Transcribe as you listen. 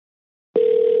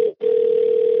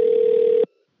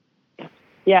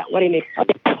Yeah, what do you need?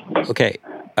 Okay.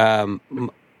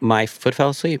 My foot fell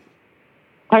asleep.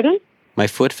 Pardon? My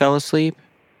foot fell asleep?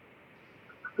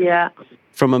 Yeah.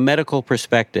 From a medical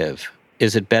perspective,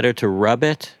 is it better to rub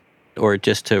it or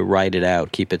just to ride it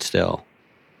out, keep it still?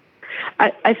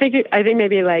 I think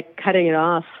maybe like cutting it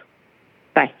off.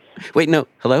 Bye. Wait, no.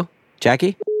 Hello?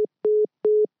 Jackie?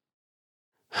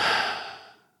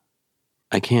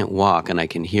 I can't walk and I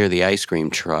can hear the ice cream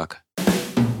truck.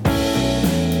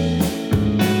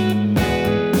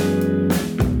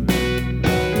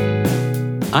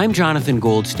 I'm Jonathan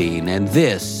Goldstein, and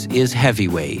this is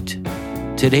Heavyweight.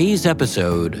 Today's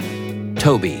episode,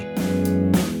 Toby.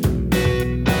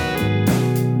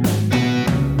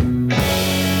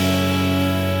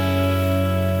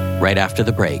 Right after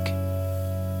the break.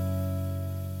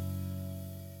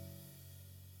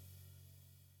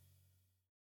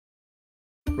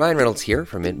 Ryan Reynolds here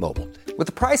from Mint Mobile. With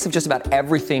the price of just about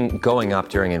everything going up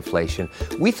during inflation,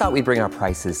 we thought we'd bring our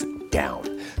prices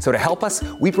down. So to help us,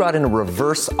 we brought in a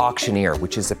reverse auctioneer,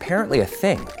 which is apparently a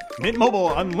thing. Mint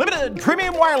Mobile Unlimited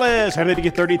Premium Wireless. How to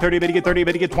get 30, 30, bit to get 30,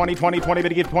 bit to get 20, 20, 20, bit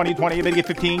to get 20, 20, bit to get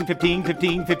 15, 15,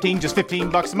 15, 15, just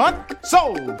 $15 a month?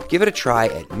 Sold! Give it a try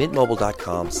at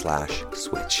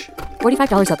mintmobile.com/switch.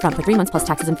 $45 up front for 3 months plus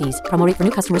taxes and fees. Promo rate for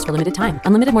new customers for limited time.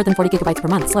 Unlimited more than 40 gigabytes per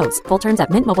month. Slows full terms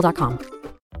at mintmobile.com.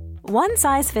 One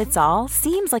size fits all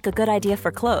seems like a good idea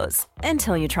for clothes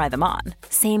until you try them on.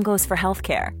 Same goes for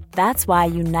healthcare. That's why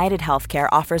United Healthcare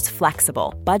offers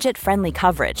flexible, budget-friendly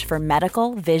coverage for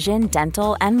medical, vision,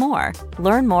 dental, and more.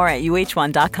 Learn more at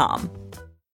uh1.com.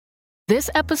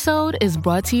 This episode is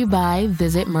brought to you by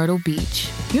Visit Myrtle Beach.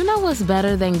 You know what's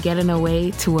better than getting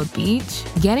away to a beach?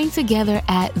 Getting together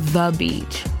at the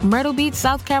beach. Myrtle Beach,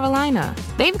 South Carolina.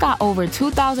 They've got over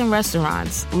 2,000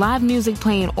 restaurants, live music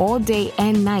playing all day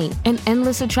and night, and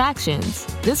endless attractions.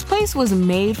 This place was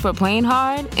made for playing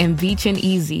hard and beaching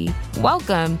easy.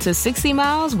 Welcome to 60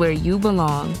 Miles where you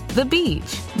belong. The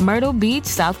beach. Myrtle Beach,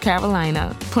 South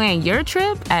Carolina. Plan your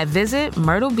trip at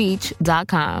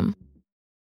visitmyrtlebeach.com.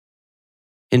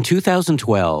 In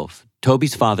 2012,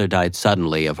 Toby's father died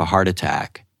suddenly of a heart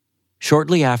attack.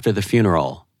 Shortly after the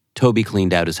funeral, Toby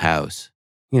cleaned out his house.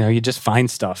 You know, you just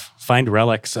find stuff, find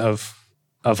relics of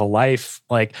a life.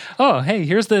 Like, oh, hey,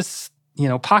 here's this,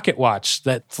 pocket watch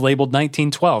that's labeled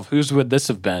 1912. Whose would this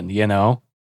have been,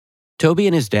 Toby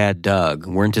and his dad, Doug,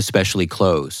 weren't especially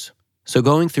close, so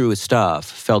going through his stuff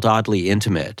felt oddly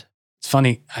intimate. It's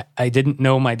funny, I didn't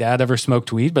know my dad ever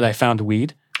smoked weed, but I found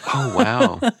weed. Oh,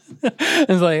 wow.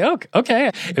 It's like,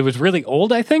 okay. It was really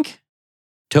old, I think.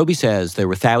 Toby says there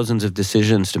were thousands of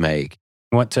decisions to make.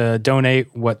 What to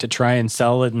donate, what to try and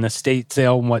sell at an estate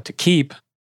sale, and what to keep.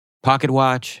 Pocket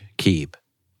watch, keep.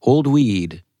 Old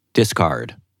weed,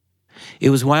 discard.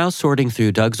 It was while sorting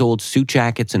through Doug's old suit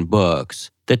jackets and books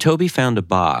that Toby found a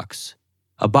box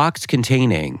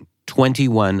containing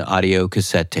 21 audio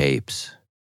cassette tapes.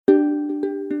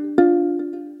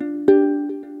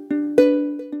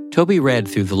 Toby read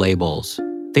through the labels.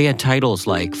 They had titles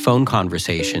like Phone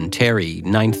Conversation, Terry,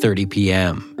 9:30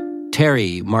 p.m.,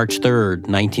 Terry, March 3rd,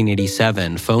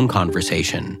 1987, Phone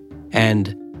Conversation,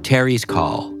 and Terry's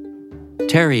Call.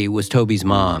 Terry was Toby's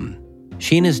mom.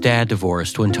 She and his dad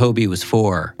divorced when Toby was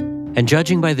 4, and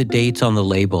judging by the dates on the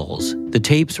labels, the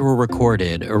tapes were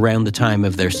recorded around the time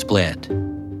of their split.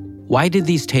 Why did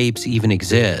these tapes even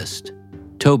exist?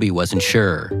 Toby wasn't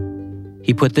sure.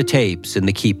 He put the tapes in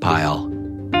the keep pile.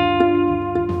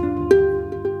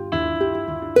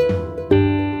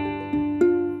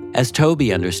 As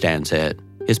Toby understands it,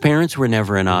 his parents were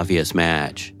never an obvious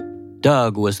match.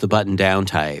 Doug was the button-down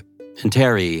type, and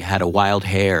Terry had a wild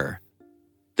hair.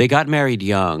 They got married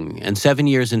young, and 7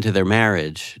 years into their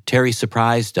marriage, Terry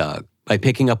surprised Doug by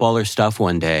picking up all her stuff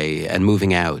one day and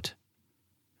moving out.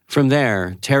 From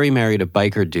there, Terry married a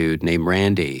biker dude named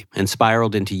Randy and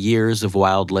spiraled into years of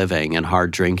wild living and hard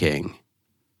drinking.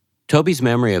 Toby's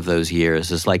memory of those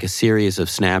years is like a series of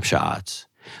snapshots.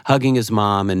 Hugging his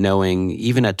mom and knowing,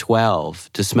 even at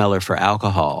 12, to smell her for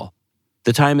alcohol.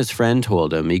 The time his friend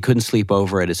told him he couldn't sleep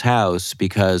over at his house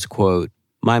because, quote,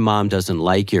 my mom doesn't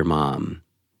like your mom.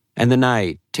 And the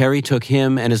night, Terry took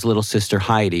him and his little sister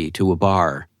Heidi to a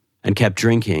bar and kept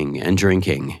drinking and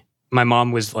drinking. My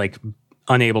mom was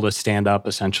unable to stand up,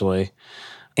 essentially.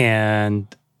 And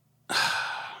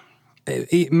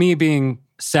me being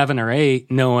 7 or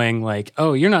 8, knowing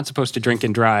oh, you're not supposed to drink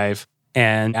and drive.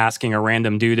 And asking a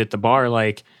random dude at the bar,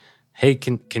 hey,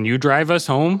 can you drive us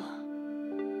home?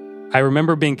 I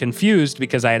remember being confused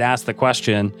because I had asked the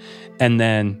question, and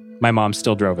then my mom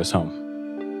still drove us home.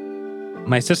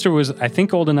 My sister was, I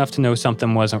think, old enough to know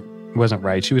something wasn't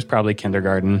right. She was probably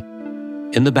kindergarten.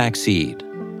 In the back seat,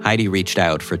 Heidi reached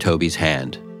out for Toby's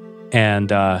hand.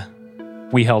 And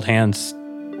we held hands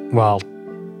while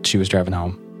she was driving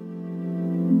home.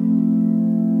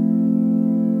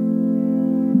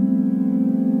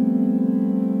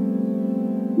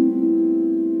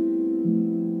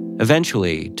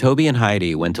 Eventually, Toby and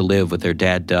Heidi went to live with their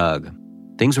dad, Doug.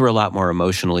 Things were a lot more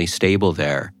emotionally stable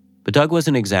there, but Doug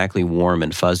wasn't exactly warm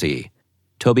and fuzzy.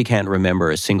 Toby can't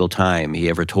remember a single time he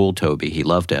ever told Toby he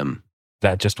loved him.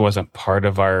 That just wasn't part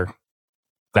of our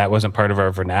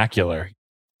vernacular.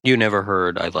 You never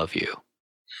heard, "I love you"?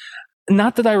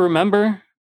 Not that I remember.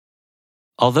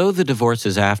 Although the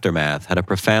divorce's aftermath had a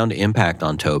profound impact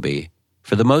on Toby,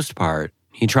 for the most part,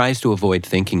 he tries to avoid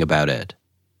thinking about it.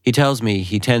 He tells me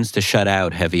he tends to shut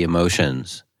out heavy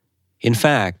emotions. In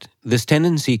fact, this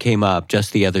tendency came up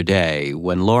just the other day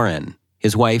when Lauren,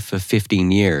 his wife of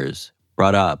 15 years,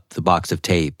 brought up the box of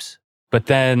tapes. But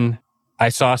then I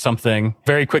saw something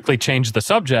very quickly change the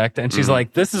subject, and she's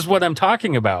like, this is what I'm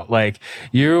talking about. Like,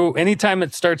 anytime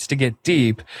it starts to get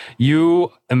deep,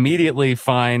 you immediately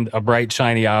find a bright,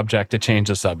 shiny object to change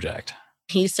the subject.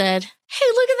 He said, "Hey,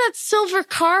 look at that silver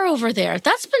car over there.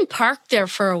 That's been parked there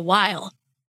for a while."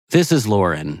 This is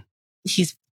Lauren.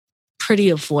 He's pretty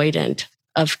avoidant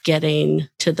of getting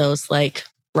to those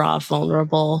raw,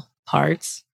 vulnerable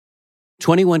parts.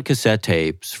 21 cassette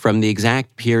tapes from the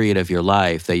exact period of your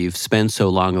life that you've spent so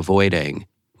long avoiding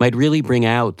might really bring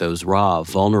out those raw,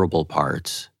 vulnerable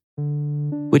parts.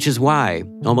 Which is why,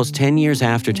 almost 10 years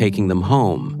after taking them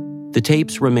home, the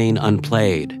tapes remain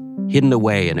unplayed, hidden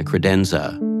away in a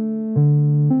credenza.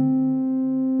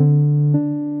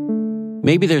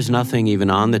 Maybe there's nothing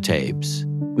even on the tapes.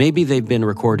 Maybe they've been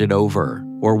recorded over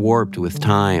or warped with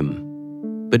time.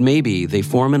 But maybe they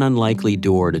form an unlikely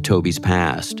door to Toby's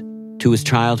past, to his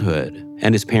childhood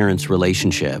and his parents'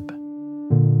 relationship.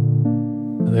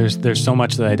 There's so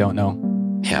much that I don't know.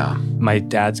 Yeah. My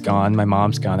dad's gone, my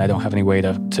mom's gone. I don't have any way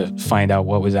to find out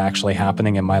what was actually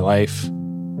happening in my life.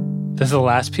 This is the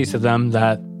last piece of them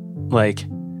that,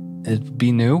 it'd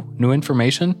be new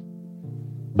information,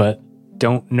 but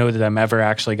don't know that I'm ever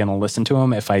actually going to listen to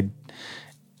them if I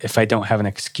don't have an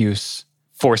excuse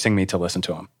forcing me to listen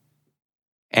to them.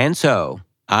 And so,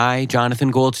 I,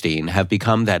 Jonathan Goldstein, have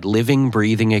become that living,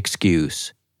 breathing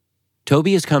excuse.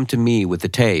 Toby has come to me with the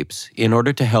tapes in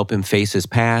order to help him face his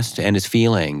past and his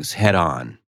feelings head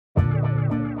on.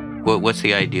 What's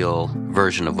the ideal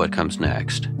version of what comes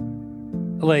next?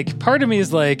 Part of me is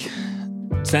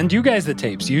send you guys the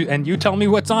tapes, you tell me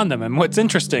what's on them and what's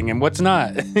interesting and what's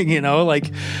not,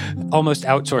 almost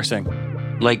outsourcing.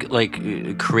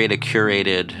 Create a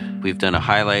curated, we've done a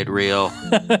highlight reel.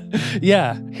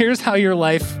 Yeah, here's how your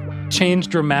life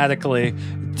changed dramatically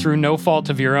through no fault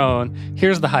of your own.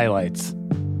 Here's the highlights.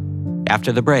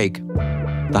 After the break,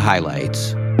 the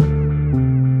highlights.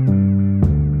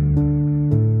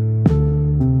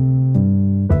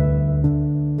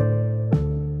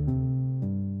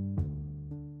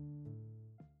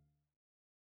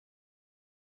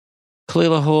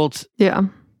 Kalila Holt. Yeah.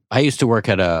 I used to work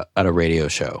at a radio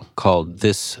show called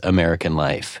This American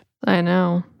Life. I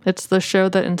know. It's the show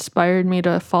that inspired me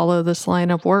to follow this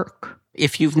line of work.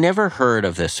 If you've never heard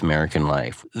of This American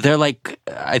Life, they're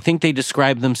I think they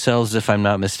describe themselves, if I'm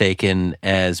not mistaken,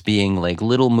 as being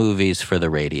little movies for the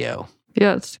radio.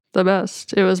 Yeah, it's the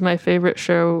best. It was my favorite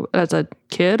show as a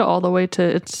kid all the way to,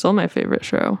 it's still my favorite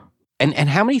show. And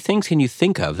how many things can you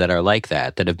think of that are like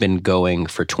that have been going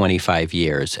for 25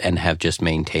 years and have just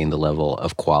maintained the level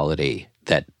of quality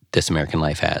that This American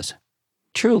Life has?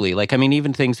 Truly,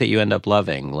 even things that you end up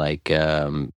loving,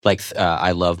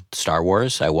 I loved Star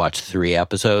Wars. I watched 3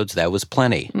 episodes. That was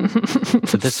plenty.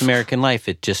 But This American Life,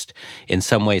 it just, in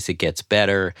some ways, it gets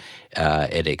better.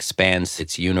 It expands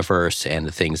its universe and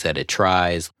the things that it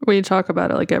tries. We talk about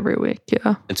it every week,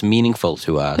 yeah. It's meaningful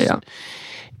to us. Yeah.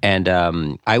 And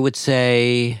I would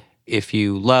say if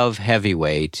you love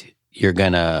Heavyweight, you're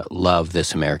going to love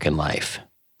This American Life.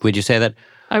 Would you say that?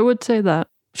 I would say that.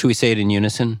 Should we say it in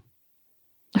unison?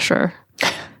 Sure.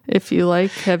 If you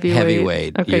like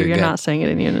Heavyweight. Okay, you're not saying it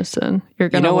in unison. You're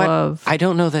going to love. I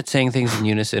don't know that saying things in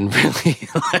unison really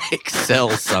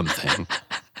sells something.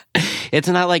 It's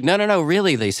not no,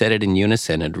 really, they said it in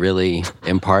unison. It really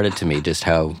imparted to me just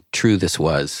how true this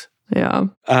was. Yeah.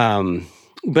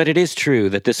 But it is true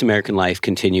that This American Life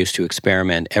continues to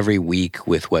experiment every week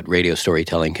with what radio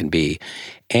storytelling can be,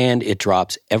 and it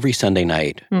drops every Sunday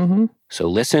night. Mm-hmm. So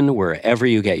listen wherever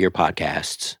you get your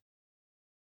podcasts.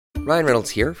 Ryan Reynolds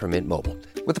here from Mint Mobile.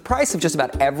 With the price of just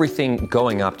about everything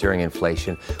going up during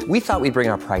inflation, we thought we'd bring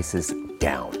our prices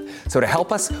down. So to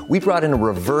help us, we brought in a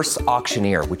reverse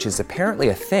auctioneer, which is apparently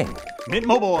a thing. Mint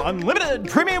Mobile Unlimited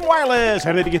Premium Wireless.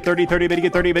 How to get 30, 30, bit to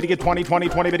get 30, bit to get 20, 20,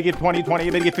 20, bit to get 20, 20,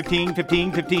 bit to get 15,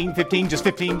 15, 15, 15, just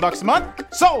 $15 a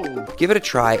month? Sold! Give it a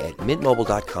try at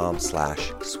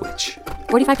mintmobile.com/switch.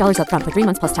 $45 up front for 3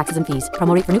 months plus taxes and fees.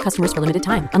 Promo rate for new customers for limited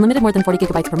time. Unlimited more than 40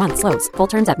 gigabytes per month. Slows full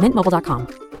terms at mintmobile.com.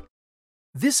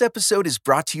 This episode is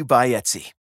brought to you by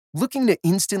Etsy. Looking to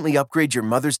instantly upgrade your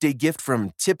Mother's Day gift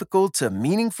from typical to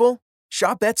meaningful?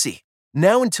 Shop Etsy.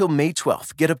 Now until May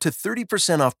 12th, get up to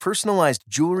 30% off personalized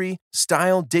jewelry,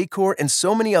 style, decor, and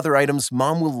so many other items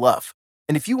Mom will love.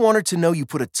 And if you want her to know you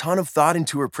put a ton of thought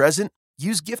into her present,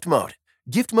 use Gift Mode.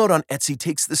 Gift Mode on Etsy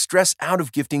takes the stress out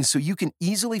of gifting so you can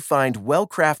easily find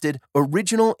well-crafted,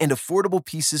 original, and affordable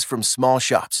pieces from small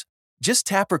shops. Just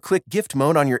tap or click Gift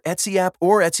Mode on your Etsy app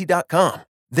or Etsy.com.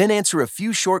 Then answer a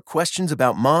few short questions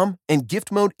about Mom, and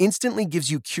Gift Mode instantly gives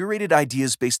you curated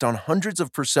ideas based on hundreds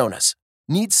of personas.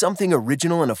 Need something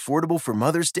original and affordable for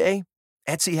Mother's Day?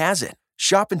 Etsy has it.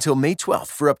 Shop until May 12th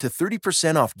for up to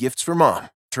 30% off gifts for Mom.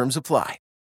 Terms apply.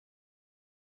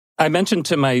 I mentioned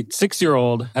to my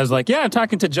 6-year-old, I was like, yeah, I'm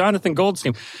talking to Jonathan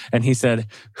Goldstein. And he said,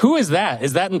 who is that?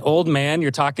 Is that an old man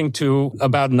you're talking to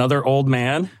about another old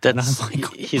man? And I was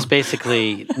like, he's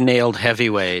basically nailed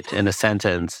heavyweight in a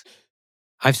sentence.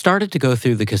 I've started to go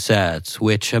through the cassettes,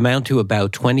 which amount to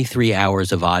about 23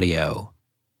 hours of audio.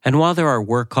 And while there are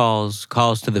work calls,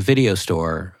 calls to the video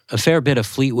store, a fair bit of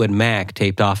Fleetwood Mac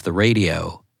taped off the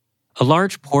radio, a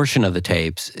large portion of the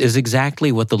tapes is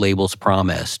exactly what the labels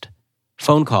promised: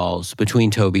 phone calls between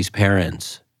Toby's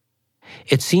parents.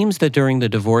 It seems that during the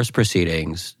divorce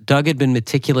proceedings, Doug had been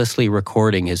meticulously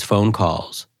recording his phone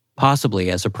calls, possibly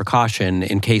as a precaution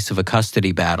in case of a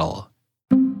custody battle.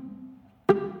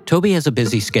 Toby has a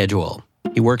busy schedule.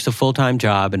 He works a full-time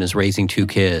job and is raising 2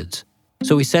 kids.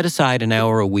 So we set aside an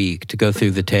hour a week to go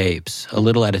through the tapes, a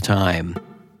little at a time.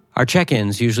 Our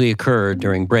check-ins usually occur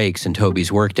during breaks in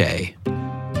Toby's workday.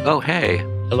 Oh, hey.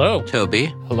 Hello.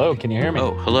 Toby. Hello, can you hear me?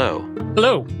 Oh, hello.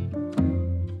 Hello.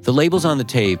 The labels on the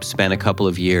tapes span a couple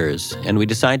of years, and we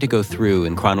decide to go through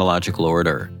in chronological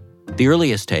order. The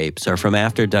earliest tapes are from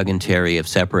after Doug and Terry have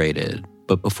separated,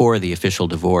 but before the official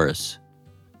divorce.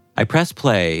 I press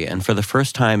play, and for the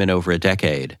first time in over a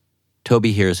decade,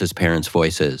 Toby hears his parents'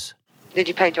 voices. Did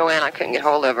you pay Joanne? I couldn't get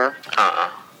hold of her.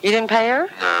 You didn't pay her?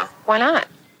 No. Why not?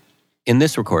 In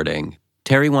this recording,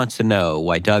 Terry wants to know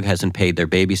why Doug hasn't paid their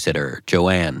babysitter,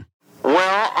 Joanne.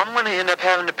 Well, I'm going to end up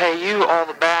having to pay you all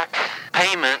the back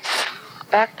payments.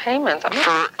 Back payments? On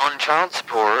child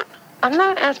support. I'm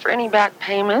not asked for any back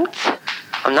payments.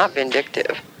 I'm not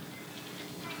vindictive.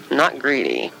 I'm not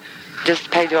greedy.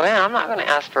 Just pay Joanne. I'm not going to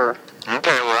ask for...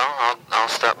 Okay, well, I'll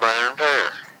stop by there and pay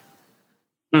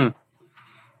her.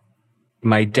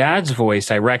 My dad's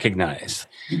voice I recognize,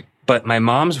 but my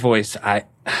mom's voice,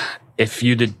 if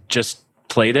you'd just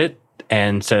played it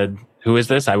and said, who is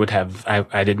this? I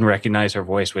didn't recognize her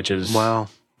voice, which is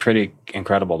pretty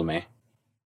incredible to me.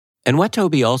 And what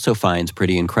Toby also finds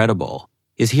pretty incredible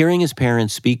is hearing his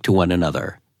parents speak to one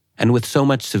another, and with so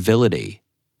much civility.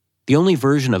 The only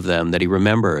version of them that he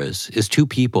remembers is 2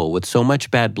 people with so much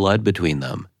bad blood between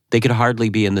them, they could hardly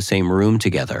be in the same room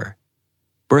together.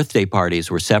 Birthday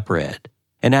parties were separate,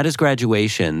 and at his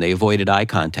graduation, they avoided eye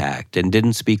contact and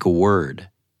didn't speak a word.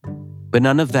 But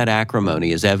none of that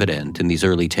acrimony is evident in these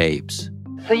early tapes.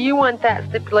 So you want that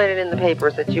stipulated in the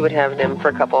papers that you would have them for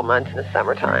a couple of months in the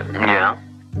summertime? Yeah.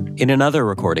 In another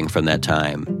recording from that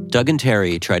time, Doug and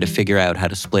Terry try to figure out how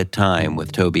to split time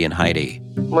with Toby and Heidi.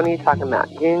 What are you talking about?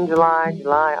 June, July,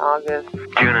 August?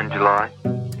 June and July.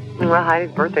 Well,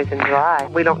 Heidi's birthday's in July.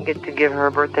 We don't get to give her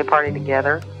a birthday party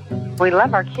together. We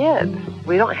love our kids.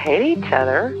 We don't hate each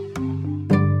other.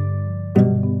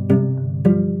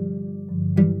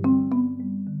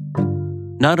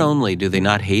 Not only do they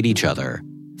not hate each other,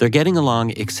 they're getting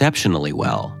along exceptionally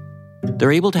well.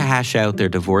 They're able to hash out their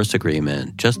divorce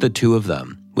agreement, just the 2 of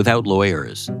them, without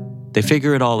lawyers. They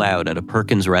figure it all out at a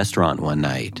Perkins restaurant one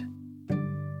night.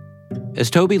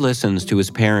 As Toby listens to his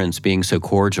parents being so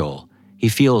cordial, he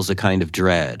feels a kind of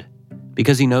dread,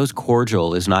 because he knows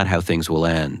cordial is not how things will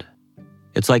end.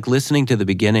 It's like listening to the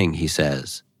beginning, he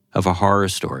says, of a horror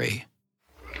story.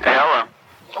 Hey, hello.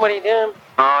 What are you doing?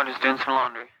 Oh, just doing some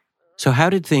laundry. So how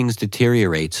did things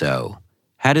deteriorate so?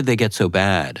 How did they get so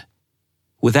bad?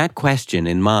 With that question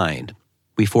in mind,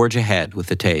 we forge ahead with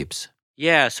the tapes.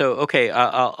 Yeah, so, okay,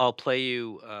 I'll play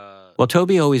you... While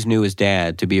Toby always knew his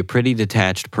dad to be a pretty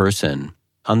detached person,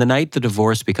 on the night the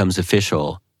divorce becomes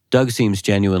official, Doug seems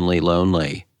genuinely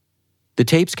lonely. The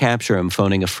tapes capture him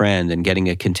phoning a friend and getting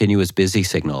a continuous busy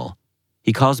signal.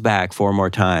 He calls back 4 more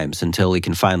times until he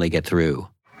can finally get through.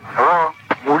 Hello?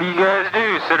 What do you guys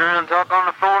do? Sit around and talk on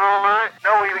the phone all night?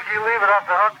 No, you leave it off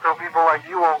the hook so people like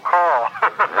you won't call.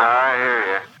 I hear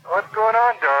you. What's going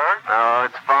on, Doug? Oh,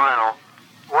 it's final.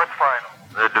 What's final?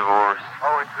 The divorce.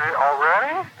 Oh, it's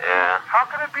already? Yeah. How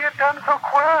could it be done so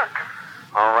quick?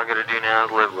 All I gotta do now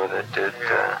is live with it. It's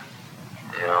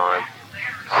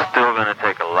still gonna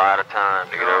take a lot of time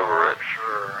to get over it.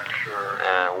 Sure.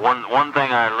 And one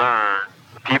thing I learned,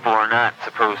 people are not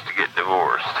supposed to get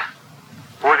divorced.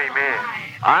 What do you mean?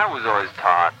 I was always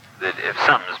taught that if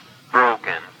something's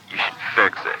broken, you should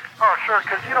fix it. Oh, sure,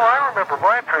 because, I remember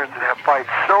my parents would have fights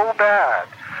so bad.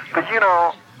 But,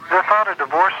 the thought of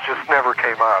divorce just never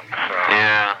came up. So.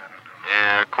 Yeah,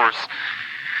 of course,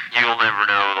 you'll never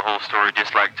know the whole story,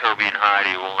 just like Toby and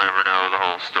Heidi will never know the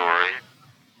whole story.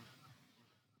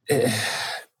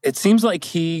 It seems like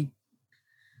he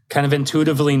kind of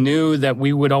intuitively knew that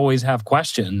we would always have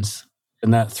questions,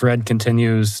 and that thread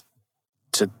continues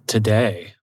to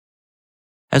today.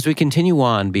 As we continue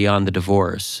on beyond the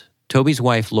divorce, Toby's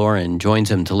wife Lauren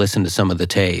joins him to listen to some of the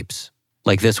tapes,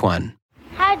 like this one.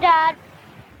 Hi, Dad.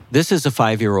 This is a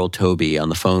 5-year-old Toby on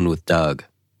the phone with Doug.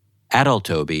 Adult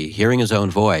Toby, hearing his own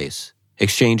voice,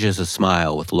 exchanges a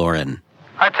smile with Lauren.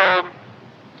 Hi, Toby.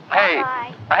 Hey.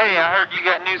 Hi. Hey, I heard you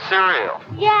got new cereal.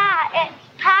 Yeah, it's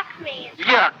Pac-Man.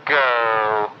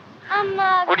 Yucko.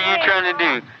 What are you trying to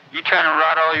do? You trying to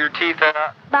rot all your teeth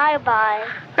out? Bye-bye.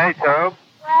 Hey, Toby.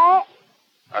 What?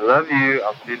 I love you.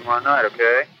 I'll see you tomorrow night,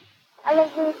 okay? I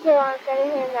love you too. I'm going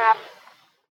to hear that.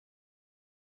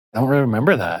 I don't really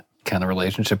remember that kind of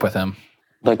relationship with him.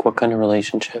 Like what kind of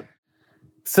relationship?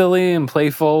 Silly and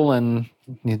playful and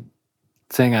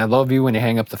saying I love you when you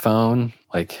hang up the phone.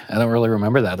 Like, I don't really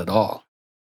remember that at all.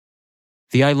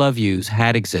 The I love yous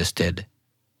had existed.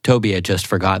 Toby had just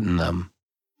forgotten them.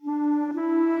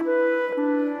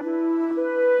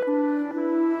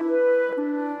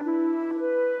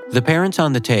 The parents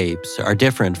on the tapes are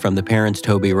different from the parents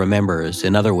Toby remembers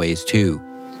in other ways, too.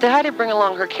 Did Heidi bring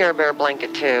along her Care Bear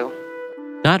blanket, too?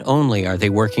 Not only are they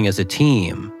working as a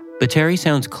team, but Terry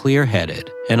sounds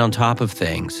clear-headed and on top of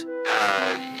things.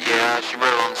 Yeah, she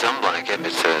brought along some blanket.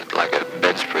 It's like a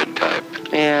bedspread type.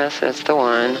 Yes, that's the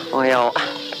one. Well,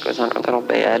 it goes on her little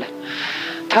bed.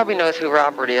 Toby knows who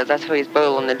Robert is. That's who he's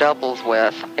bowling the doubles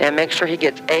with. And make sure he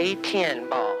gets a 10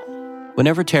 ball.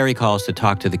 Whenever Terry calls to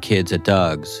talk to the kids at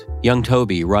Doug's, young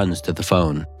Toby runs to the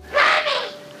phone.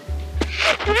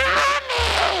 Mommy!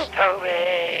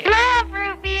 Toby! Love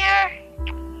root beer.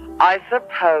 I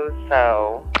suppose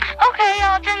so. Okay,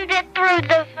 I'll send it through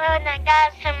the phone. I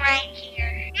got some right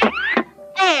here.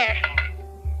 There.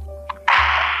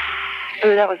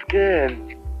 Ooh, that was good.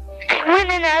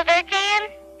 Want another can?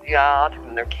 Yeah, I'll take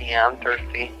another can. I'm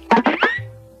thirsty.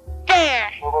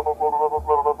 There.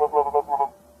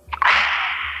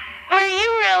 Were you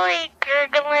really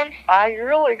gurgling? I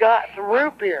really got some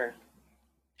root beer.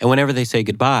 And whenever they say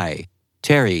goodbye,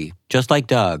 Terry, just like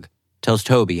Doug, tells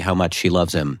Toby how much she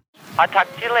loves him. I'll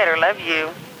talk to you later. Love you.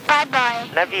 Bye-bye.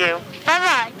 Love you.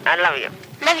 Bye-bye. I love you.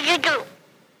 Love you too.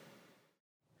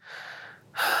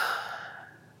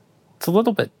 It's a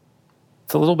little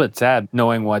bit sad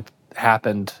knowing what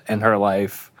happened in her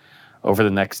life over the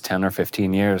next 10 or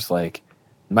 15 years. Like,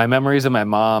 my memories of my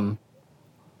mom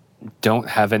don't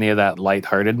have any of that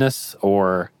lightheartedness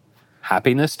or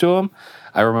happiness to them.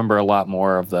 I remember a lot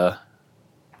more of the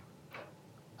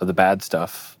bad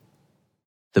stuff.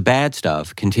 The bad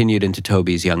stuff continued into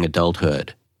Toby's young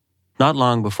adulthood. Not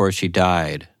long before she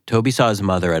died, Toby saw his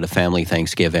mother at a family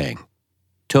Thanksgiving.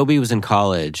 Toby was in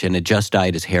college and had just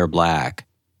dyed his hair black.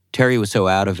 Terry was so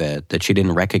out of it that she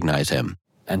didn't recognize him.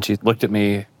 And she looked at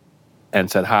me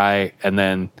and said hi, and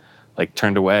then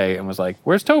turned away and was like,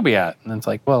 "Where's Toby at?" And it's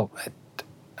like, "Well,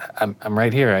 I'm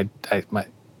right here.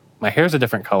 My hair's a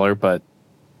different color, but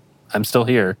I'm still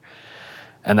here."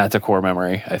 And that's a core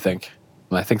memory, I think.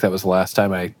 And I think that was the last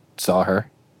time I saw her.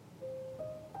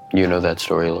 You know that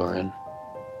story, Lauren?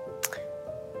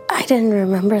 I didn't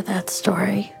remember that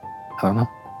story. I don't know.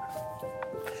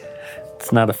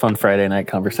 It's not a fun Friday night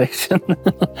conversation.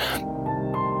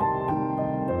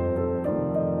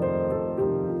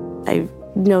 I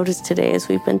noticed today as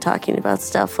we've been talking about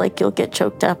stuff, you'll get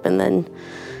choked up and then,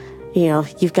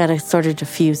 you've got to sort of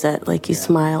diffuse it, you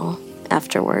smile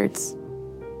afterwards.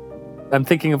 I'm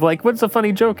thinking of what's a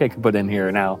funny joke I could put in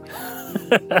here now?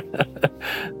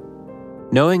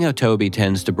 Knowing how Toby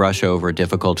tends to brush over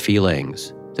difficult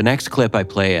feelings, the next clip I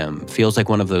play him feels like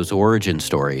one of those origin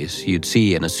stories you'd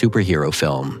see in a superhero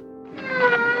film.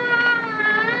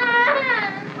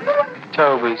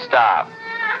 Toby, stop.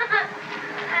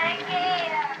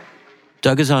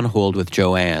 Doug is on hold with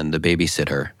Joanne, the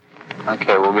babysitter.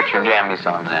 Okay, we'll get your jammies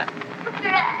on then.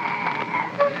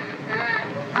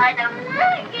 I don't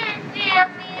want to get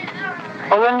jammies.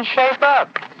 Well, then shape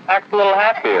up. Act a little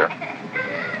happier.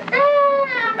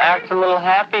 Act a little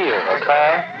happier,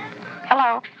 okay?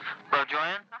 Hello. Hello,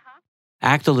 Joanne?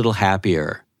 Act a little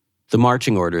happier. The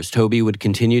marching orders Toby would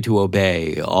continue to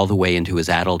obey all the way into his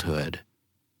adulthood.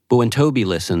 But when Toby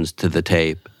listens to the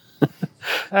tape,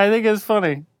 I think it's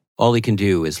funny. All he can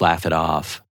do is laugh it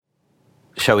off.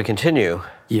 Shall we continue?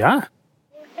 Yeah.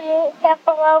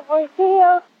 Over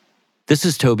here. This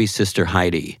is Toby's sister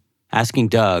Heidi, asking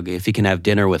Doug if he can have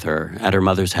dinner with her at her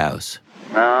mother's house.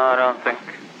 No, I don't think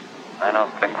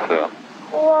so.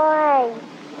 Why?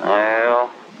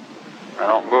 Well, I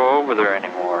don't go over there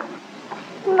anymore.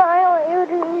 Why don't you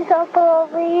do supper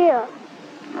over here?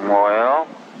 Well,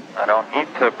 I don't eat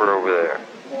supper over there.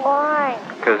 Why?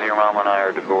 Because your mom and I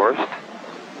are divorced.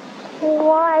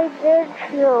 Why did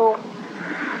you?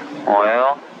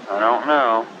 Well, I don't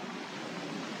know.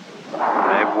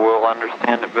 Maybe we'll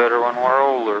understand it better when we're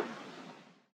older.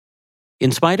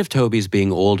 In spite of Toby's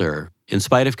being older, in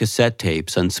spite of cassette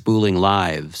tapes unspooling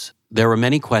lives, there are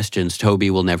many questions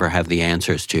Toby will never have the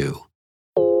answers to.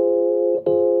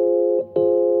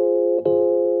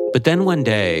 But then one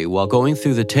day, while going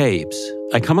through the tapes,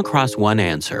 I come across one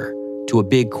answer to a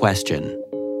big question: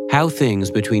 how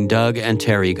things between Doug and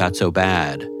Terry got so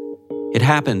bad. It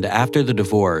happened after the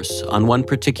divorce on one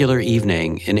particular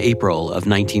evening in April of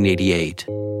 1988.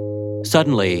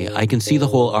 Suddenly, I can see the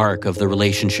whole arc of the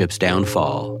relationship's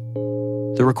downfall.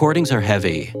 The recordings are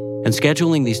heavy, and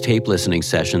scheduling these tape listening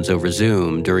sessions over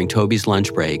Zoom during Toby's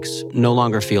lunch breaks no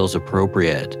longer feels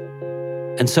appropriate.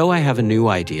 And so I have a new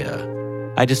idea.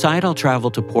 I decide I'll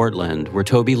travel to Portland, where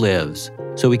Toby lives,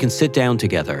 so we can sit down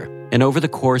together and over the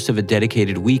course of a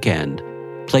dedicated weekend,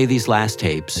 play these last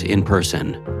tapes in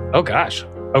person. Oh gosh.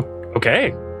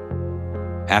 Okay.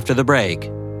 After the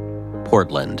break,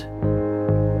 Portland.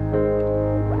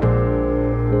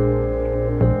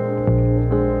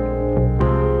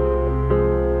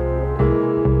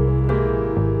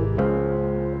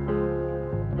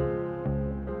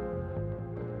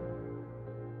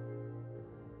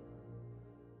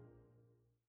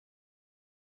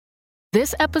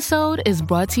 This episode is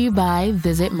brought to you by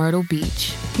Visit Myrtle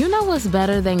Beach. You know what's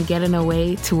better than getting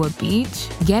away to a beach?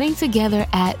 Getting together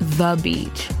at the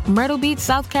beach. Myrtle Beach,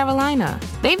 South Carolina.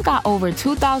 They've got over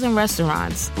 2,000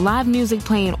 restaurants, live music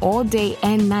playing all day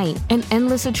and night, and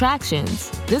endless attractions.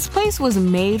 This place was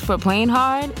made for playing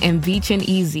hard and beaching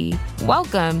easy.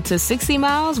 Welcome to 60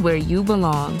 miles where you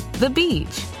belong. The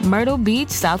beach. Myrtle Beach,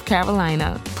 South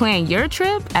Carolina. Plan your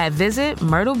trip at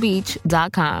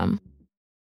visitmyrtlebeach.com.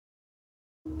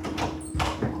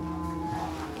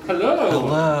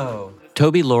 Hello.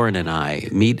 Toby, Lauren, and I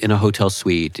meet in a hotel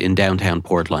suite in downtown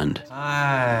Portland.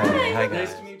 Hi guys.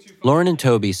 Nice to meet you. Lauren and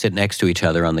Toby sit next to each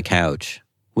other on the couch.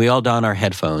 We all don our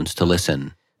headphones to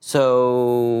listen.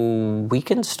 So we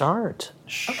can start.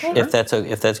 Okay. If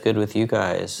that's good with you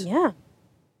guys. Yeah.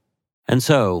 And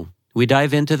so we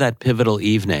dive into that pivotal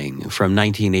evening from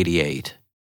 1988.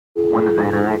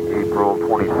 Wednesday night, April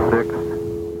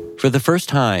 26th. For the first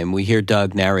time, we hear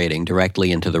Doug narrating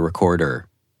directly into the recorder.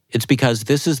 It's because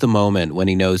this is the moment when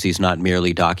he knows he's not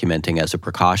merely documenting as a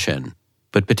precaution,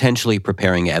 but potentially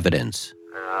preparing evidence.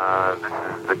 This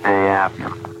is the day after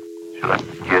she left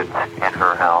the kids in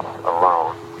her house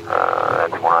alone.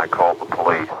 That's when I called the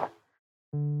police.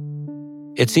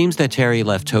 It seems that Terry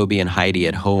left Toby and Heidi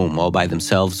at home all by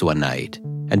themselves one night,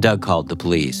 and Doug called the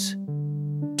police.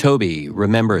 Toby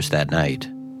remembers that night.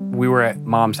 We were at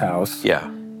Mom's house.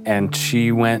 Yeah. And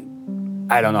she went,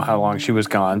 I don't know how long she was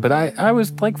gone, but I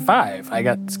was like 5. I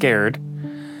got scared.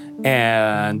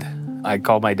 And I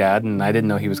called my dad, and I didn't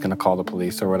know he was going to call the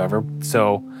police or whatever.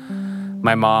 So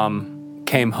my mom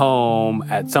came home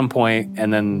at some point,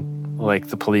 and then,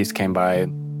 the police came by.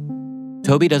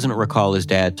 Toby doesn't recall his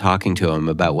dad talking to him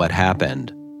about what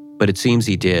happened, but it seems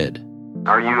he did.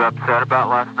 Are you upset about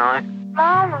last night?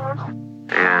 Mama.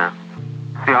 Yeah.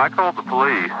 See, I called the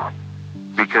police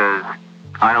because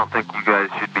I don't think you guys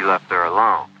should be left there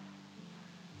alone.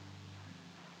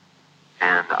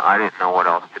 And I didn't know what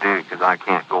else to do because I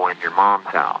can't go in your mom's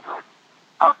house.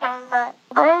 Okay, but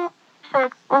they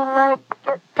said we might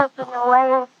get taken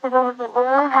away to go to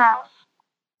your house.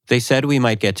 They said we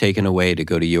might get taken away to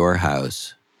go to your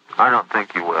house. I don't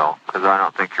think you will, because I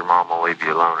don't think your mom will leave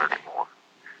you alone anymore.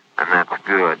 And that's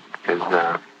good, because,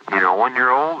 when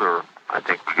you're older, I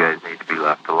think you guys need to be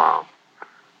left alone.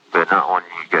 But not when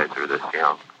you guys are this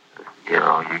young. You get...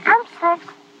 I'm sick.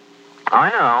 I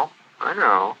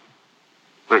know.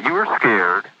 But you were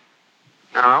scared.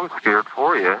 And I was scared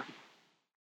for you.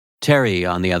 Terry,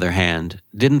 on the other hand,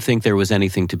 didn't think there was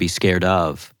anything to be scared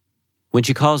of. When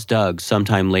she calls Doug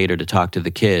sometime later to talk to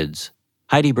the kids,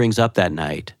 Heidi brings up that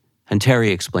night, and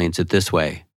Terry explains it this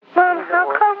way. Mom,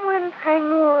 how come when I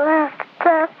left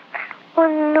us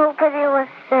when nobody was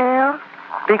there?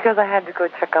 Because I had to go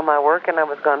check on my work and I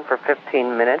was gone for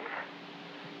 15 minutes.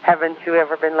 Haven't you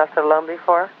ever been left alone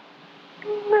before?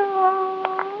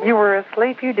 No. You were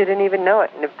asleep. You didn't even know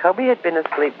it. And if Toby had been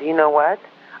asleep, do you know what?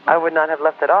 I would not have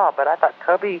left at all. But I thought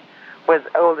Toby was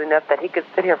old enough that he could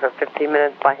sit here for 15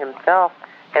 minutes by himself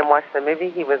and watch the movie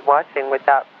he was watching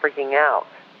without freaking out.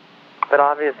 But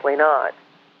obviously not.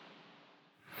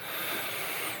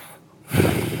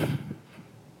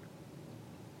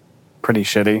 Pretty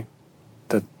shitty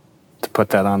to put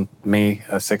that on me,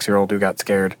 a 6-year-old who got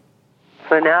scared.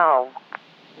 So now,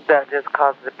 that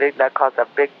caused a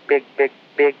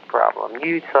big problem.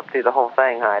 You slept through the whole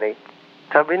thing, Heidi.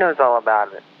 Toby knows all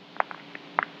about it.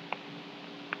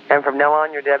 And from now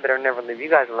on, your dad better never leave you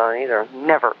guys alone either.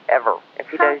 Never, ever. If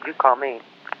he does, you call me.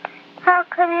 How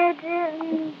come you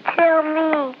didn't tell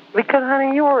me? Because,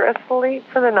 honey, you were asleep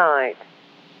for the night.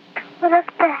 What if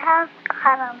the house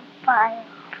caught on fire?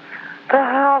 The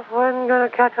house wasn't going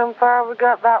to catch on fire. We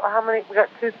got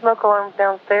 2 smoke alarms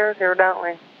downstairs here, don't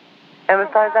we? And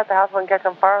besides that, the house wouldn't catch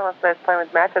on fire unless they was playing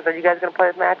with matches. Are you guys going to play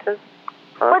with matches?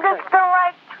 Okay. What if the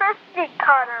electricity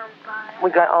caught on fire? We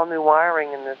got all new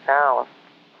wiring in this house.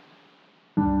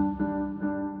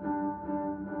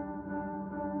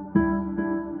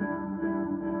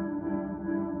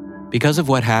 Because of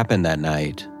what happened that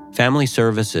night, Family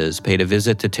Services paid a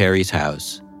visit to Terry's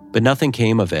house, but nothing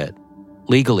came of it.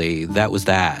 Legally, that was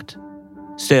that.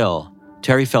 Still,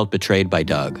 Terry felt betrayed by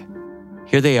Doug.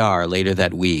 Here they are later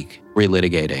that week,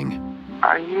 relitigating.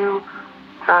 Are you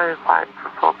trying to fight for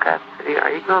full custody? Are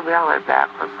you going to be all the way back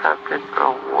for something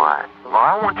or what? Well,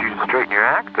 I want you to straighten your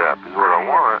act up is what I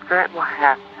want. Straighten my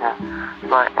act up.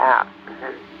 My act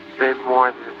has been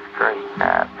more than straightened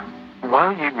up.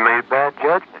 Well, you've made a bad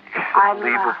judgment. You should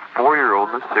leave a 4-year-old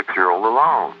and a 6-year-old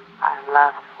alone. I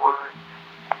left one.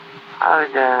 Oh,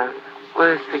 Dad. We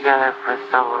was together for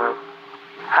so long.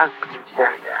 How could you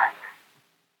say that?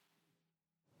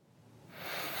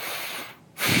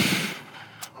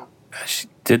 She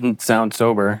didn't sound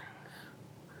sober.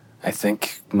 I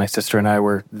think my sister and I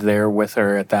were there with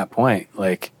her at that point.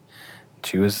 Like,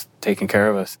 she was taking care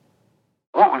of us.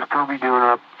 What was Toby doing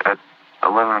up at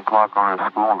 11 o'clock on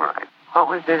a school night? What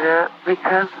was it?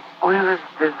 Because we was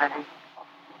visiting.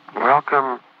 Well, how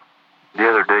come the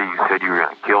other day you said you were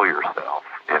going to kill yourself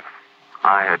if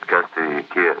I had custody of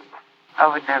kids? I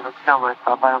would never kill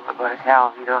myself. I don't go to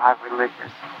hell. You don't have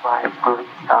religious beliefs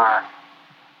are.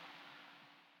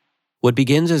 What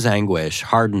begins as anguish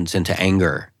hardens into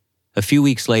anger. A few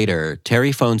weeks later,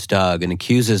 Terry phones Doug and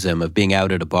accuses him of being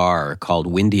out at a bar called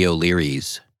Windy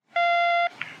O'Leary's.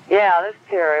 Yeah, this is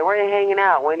Terry. Where are you hanging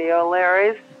out, Windy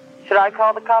O'Leary's? Should I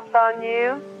call the cops on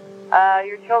you?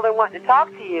 Your children want to talk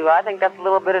to you. I think that's a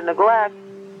little bit of neglect.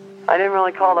 I didn't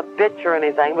really call it a bitch or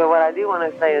anything, but what I do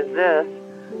want to say is this.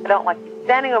 I don't like you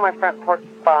standing on my front porch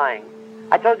spying.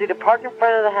 I told you to park in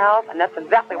front of the house, and that's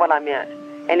exactly what I meant.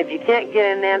 And if you can't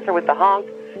get an answer with the honk,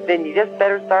 then you just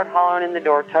better start hollering in the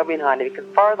door, Toby and Heidi, because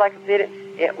as far as I could see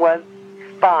it was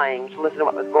spying to listen to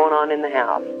what was going on in the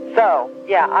house. So,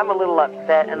 yeah, I'm a little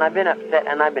upset, and I've been upset,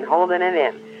 and I've been holding it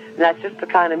in. And that's just the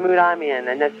kind of mood I'm in,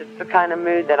 and that's just the kind of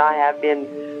mood that I have been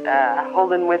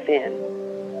holding within.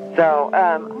 So,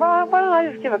 why don't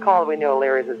I just give a call to Windy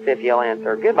O'Leary's and see if you'll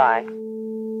answer. Goodbye.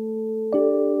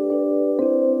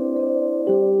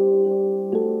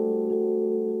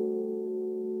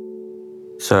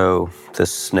 So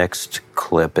this next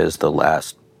clip is the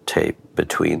last tape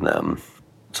between them.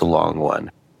 It's a long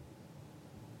one.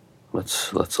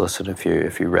 Let's listen if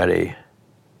you're ready.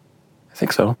 I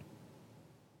think so.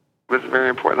 It was very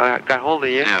important. I got hold of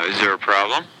you. Now, is there a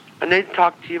problem? I need to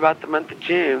talk to you about the month of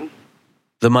June.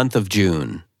 The month of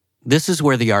June. This is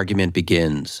where the argument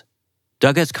begins.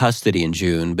 Doug has custody in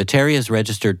June, but Terry has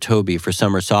registered Toby for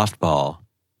summer softball.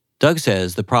 Doug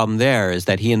says the problem there is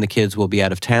that he and the kids will be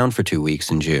out of town for 2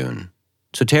 weeks in June.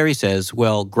 So Terry says,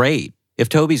 well, great. If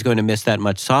Toby's going to miss that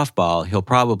much softball, he'll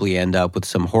probably end up with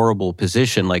some horrible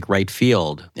position like right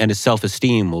field, and his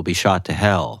self-esteem will be shot to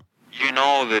hell. You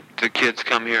know that the kids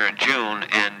come here in June,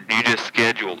 and you just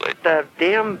scheduled it. The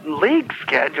damn league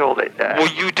scheduled it.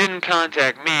 Well, you didn't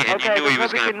contact me, and you knew he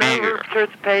was going to be here. Toby can never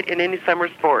participate in any summer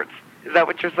sports. Is that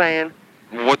what you're saying?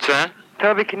 What's that?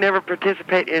 Toby can never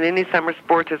participate in any summer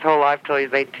sports his whole life till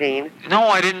he's 18. No,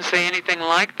 I didn't say anything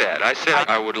like that. I said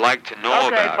I would like to know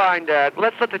about it. Okay, fine, Doug.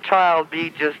 Let's let the child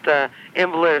be just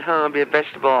invalid at home, be a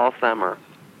vegetable all summer.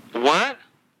 What?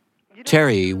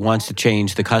 Terry wants to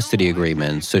change the custody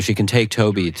agreement so she can take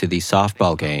Toby to these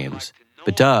softball games.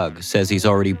 But Doug says he's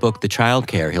already booked the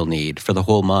childcare he'll need for the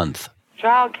whole month.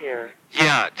 Childcare?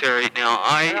 Yeah, Terry, now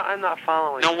I'm not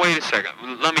following. No, wait a second.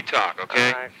 Let me talk,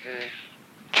 okay? All right, finish.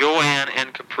 Joanne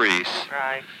and Caprice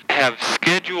have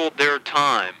scheduled their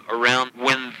time around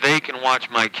when they can watch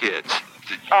my kids.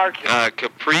 Our kids.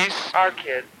 Caprice? Our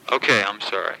kids. Okay, I'm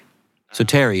sorry. So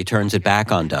Terry turns it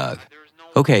back on Doug.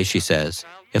 Okay, she says,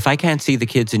 if I can't see the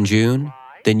kids in June,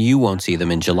 then you won't see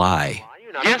them in July.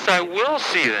 Yes, I will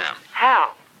see them.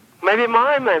 How? Maybe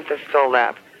my month is filled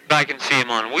up. I can see them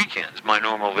on weekends, my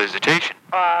normal visitation.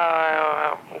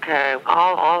 Okay.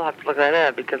 I'll have to look that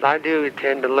up because I do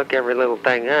tend to look every little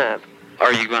thing up.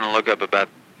 Are you going to look up about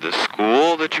the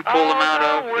school that you pulled them out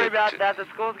of? Don't worry about that. The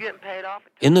school's getting paid off.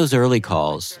 In those early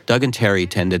calls, Doug and Terry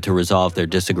tended to resolve their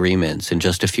disagreements in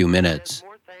just a few minutes.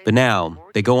 But now,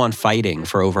 they go on fighting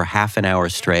for over half an hour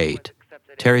straight.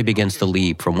 Terry begins to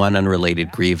leap from one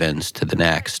unrelated grievance to the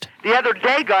next. The other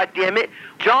day, goddammit,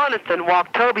 Jonathan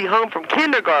walked Toby home from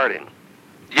kindergarten.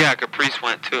 Yeah, Caprice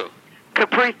went too.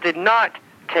 Caprice did not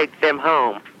take them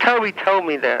home. Toby told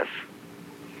me this.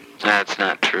 That's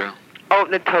not true. Oh,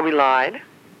 then Toby lied.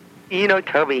 You know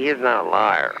Toby, he's not a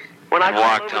liar. When I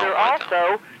came over there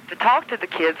also to talk to the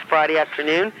kids Friday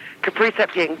afternoon, Caprice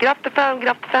kept saying, get off the phone,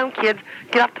 kids,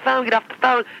 get off the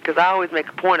phone, because I always make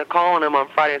a point of calling them on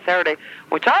Friday and Saturday,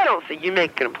 which I don't see you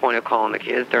making a point of calling the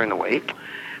kids during the week.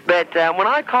 But when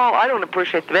I call, I don't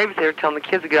appreciate the babysitter telling the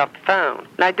kids to get off the phone.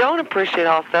 And I don't appreciate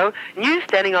also you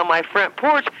standing on my front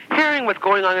porch hearing what's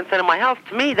going on inside of my house.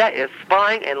 To me, that is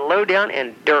spying and low down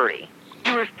and dirty.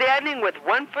 You were standing with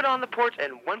one foot on the porch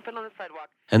and one foot on the sidewalk.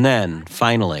 And then,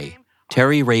 finally,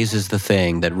 Terry raises the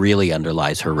thing that really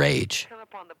underlies her rage.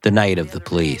 The night of the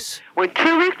police. When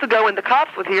 2 weeks ago when the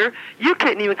cops was here, you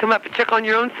couldn't even come up and check on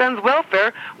your own son's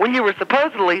welfare when you were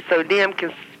supposedly so damn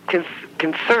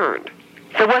concerned.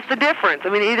 So what's the difference? I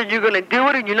mean, either you're going to do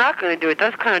it or you're not going to do it.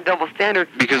 That's kind of double standard.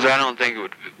 Because I don't think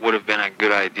it would have been a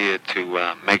good idea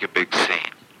to make a big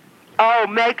scene. Oh,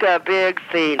 make a big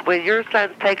scene. When your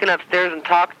son's taken upstairs and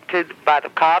talked to by the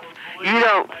cops,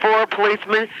 for a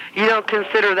policeman, you don't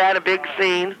consider that a big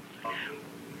scene?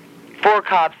 4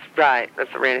 cops, right,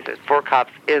 that's what Randy says. 4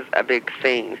 cops is a big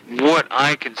scene. What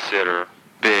I consider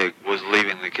big was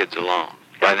leaving the kids alone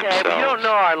by themselves. But you don't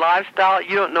know our lifestyle,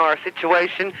 you don't know our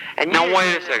situation. And now,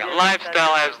 wait a second.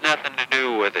 Lifestyle has nothing to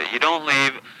do with it. You don't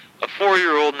leave a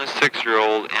 4-year-old and a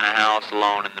 6-year-old in a house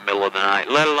alone in the middle of the night,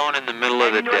 let alone in the middle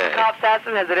of the day. The cops asked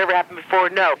them, has it ever happened before?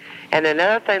 No. And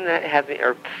another thing that has me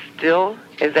irked still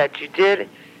is that you did,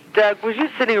 Doug, was you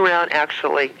sitting around,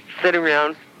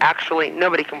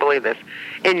 nobody can believe this,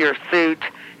 in your suit,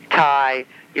 tie,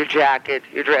 your jacket,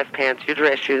 your dress pants, your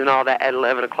dress shoes, and all that at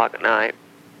 11 o'clock at night?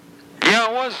 Yeah,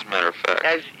 I was, as a matter of fact.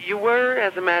 As you were,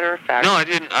 as a matter of fact? No, I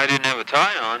didn't have a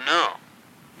tie on, no.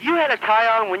 You had a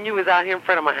tie on when you was out here in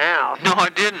front of my house. No, I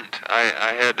didn't.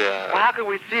 I had well, how could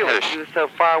we see it? You were so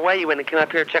far away, you wouldn't have come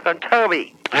up here and check on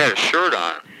Toby. I had a shirt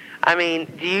on. I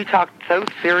mean, do you talk so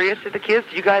serious to the kids?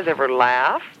 Do you guys ever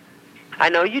laugh? I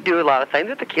know you do a lot of things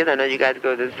with the kids. I know you guys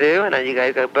go to the zoo. I know you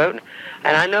guys go boating.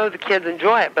 And I know the kids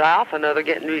enjoy it, but I also know they're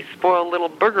getting to be spoiled little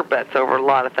burger butts over a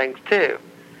lot of things, too.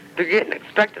 They're getting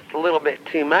expected a little bit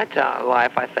too much out of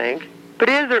life, I think. But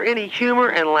is there any humor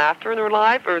and laughter in their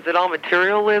life, or is it all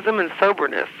materialism and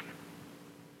soberness?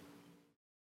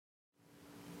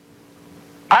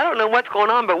 I don't know what's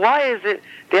going on, but why is it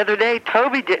the other day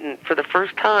Toby didn't, for the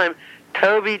first time,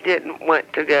 Toby didn't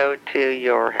want to go to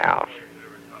your house?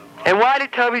 And why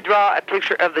did Toby draw a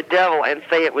picture of the devil and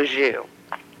say it was you?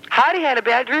 Heidi had a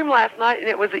bad dream last night, and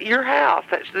it was at your house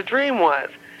that the dream was.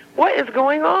 What is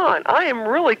going on? I am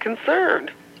really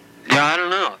concerned. Yeah, I don't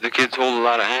know. The kids hold a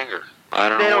lot of anger. I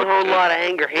don't know. They don't hold a lot of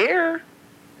anger here.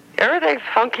 Everything's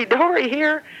hunky-dory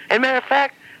here. And matter of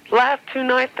fact, last 2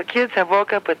 nights the kids have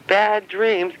woke up with bad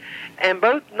dreams, and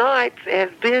both nights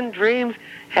has been dreams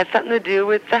had something to do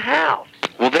with the house.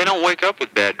 Well, they don't wake up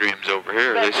with bad dreams over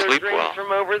here. But they sleep dreams well.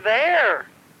 From over there.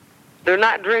 They're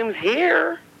not dreams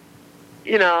here.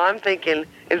 You know, I'm thinking,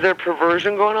 is there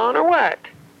perversion going on or what?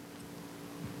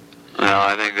 No,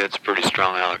 I think that's a pretty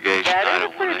strong allegation. That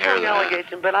is a pretty strong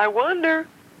allegation, but I wonder.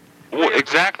 Well,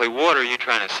 exactly what are you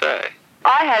trying to say?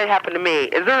 I had it happen to me.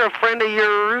 Is there a friend of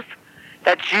yours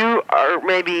that you are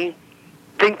maybe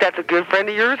think that's a good friend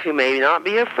of yours who may not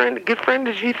be a good friend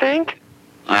as you think?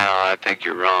 Well, I think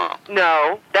you're wrong.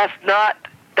 No, that's not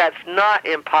That's not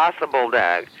impossible,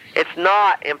 Doug. It's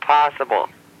not impossible.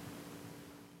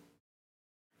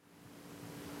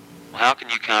 How can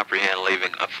you comprehend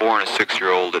leaving a 4- and a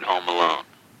 6-year-old at home alone?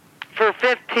 For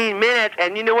 15 minutes,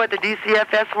 and you know what? The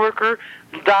DCFS worker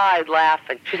died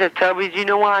laughing. She said, Toby, do you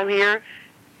know why I'm here?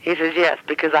 He says, yes,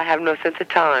 because I have no sense of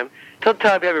time. Told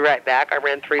Toby I'll be right back. I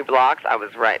ran 3 blocks. I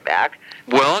was right back.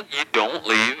 Well, you don't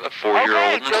leave a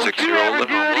 4-year-old and a 6-year-old at home alone. Don't you ever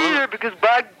do it either, because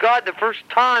by God, the first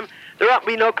time there won't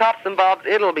be no cops involved.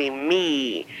 It'll be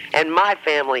me and my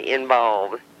family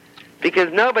involved.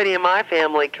 Because nobody in my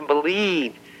family can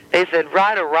believe. They said,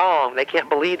 right or wrong, they can't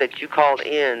believe that you called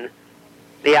in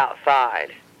the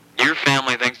outside. Your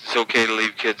family thinks it's okay to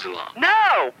leave kids alone.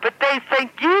 No, but they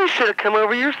think you should have come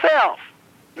over yourself.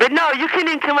 But no, you couldn't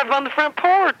even come up on the front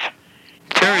porch.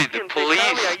 Terry, the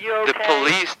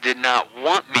police did not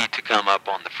want me to come up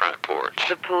on the front porch.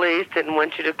 The police didn't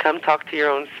want you to come talk to your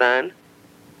own son?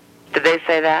 Did they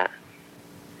say that?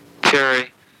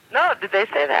 Terry. No, did they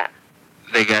say that?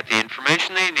 They got the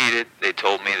information they needed. They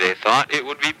told me they thought it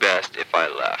would be best if I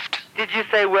left. Did you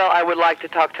say, well, I would like to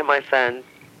talk to my son?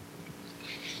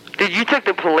 Did you take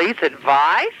the police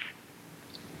advice?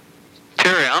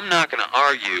 Terry, I'm not going to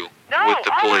argue with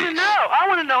the police. I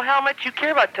want to know how much you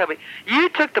care about Toby. You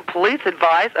took the police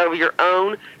advice over your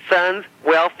own son's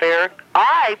welfare.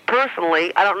 I,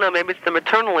 personally, I don't know, maybe it's the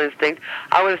maternal instinct,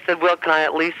 I would have said, well, can I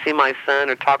at least see my son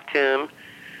or talk to him?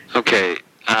 Okay,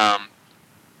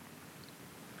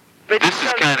 but this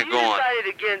is kind of going.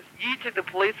 You took the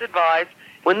police advice.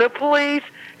 When the police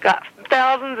got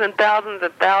thousands and thousands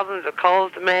and thousands of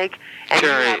calls to make, and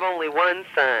Terry, you have only one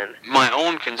son. My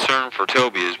own concern for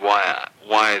Toby is why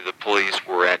the police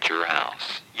were at your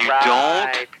house. You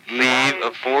don't leave a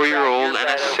 4-year-old and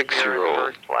a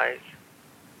 6-year-old.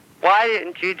 Why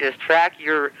didn't you just track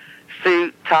your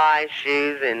suit, tie,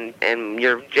 shoes, and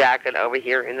your jacket over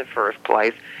here in the first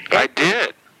place? I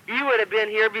did. You would have been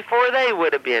here before they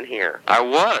would have been here. I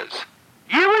was.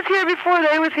 You was here before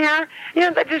they was here. You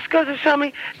know, that just goes to show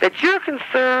me that your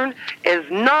concern is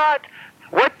not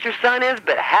what your son is,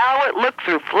 but how it looks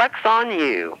reflects on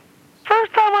you.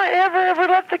 First time I ever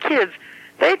left the kids,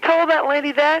 they told that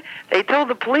lady that. They told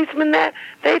the policeman that.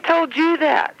 They told you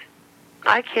that.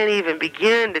 I can't even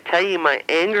begin to tell you my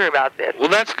anger about this. Well,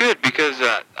 that's good, because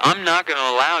I'm not going to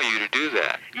allow you to do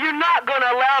that. You're not going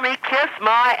to allow me kiss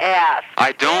my ass.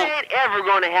 I don't. It ain't ever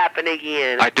going to happen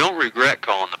again. I don't regret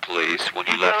calling the police when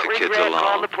you left the kids alone. Don't regret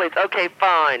calling the police. Okay,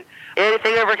 fine.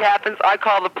 Anything ever happens, I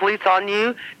call the police on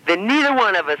you, then neither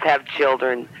one of us have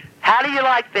children. How do you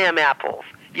like them apples?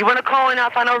 You want to call in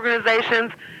outside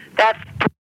organizations? That's...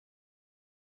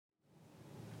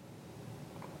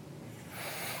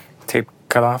 Tape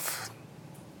cut off.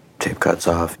 Tape cuts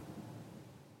off.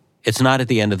 It's not at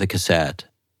the end of the cassette.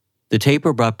 The tape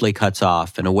abruptly cuts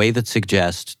off in a way that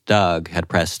suggests Doug had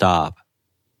pressed stop.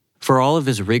 For all of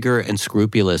his rigor and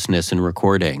scrupulousness in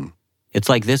recording, it's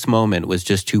like this moment was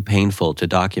just too painful to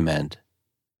document.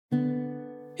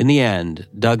 In the end,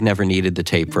 Doug never needed the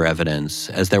tape for evidence,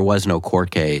 as there was no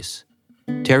court case.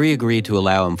 Terry agreed to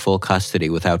allow him full custody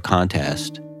without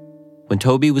contest. When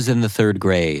Toby was in the 3rd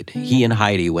grade, he and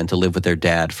Heidi went to live with their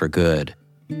dad for good.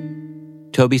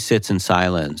 Toby sits in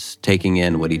silence, taking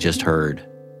in what he just heard.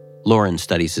 Lauren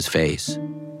studies his face.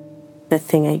 The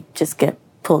thing I just get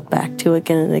pulled back to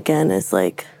again and again is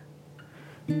like,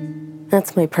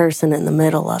 that's my person in the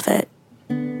middle of it.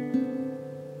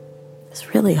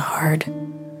 It's really hard.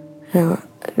 I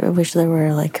wish there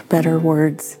were like better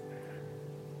words.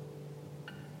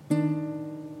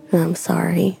 I'm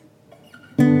sorry.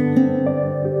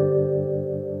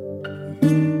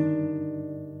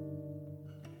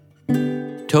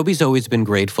 Toby's always been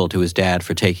grateful to his dad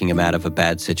for taking him out of a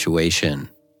bad situation.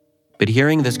 But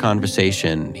hearing this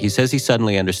conversation, he says he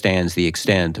suddenly understands the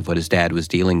extent of what his dad was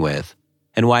dealing with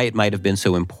and why it might have been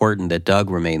so important that Doug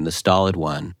remain the stolid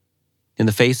one. In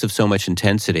the face of so much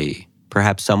intensity,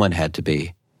 perhaps someone had to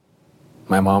be.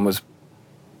 My mom was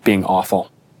being awful.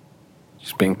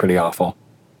 She's being pretty awful.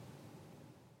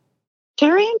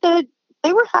 Terry and Dad,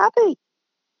 they were happy.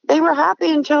 They were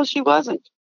happy until she wasn't.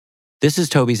 This is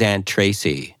Toby's Aunt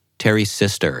Tracy, Terry's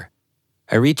sister.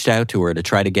 I reached out to her to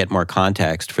try to get more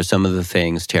context for some of the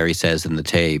things Terry says in the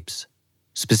tapes.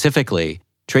 Specifically,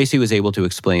 Tracy was able to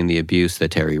explain the abuse that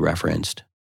Terry referenced.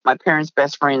 My parents'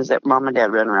 best friends that Mom and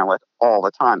Dad ran around with all the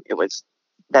time, it was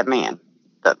that man,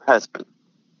 the husband.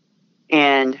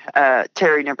 And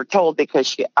Terry never told because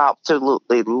she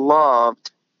absolutely loved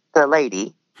the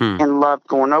lady and loved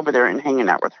going over there and hanging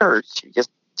out with her. She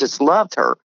just loved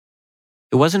her.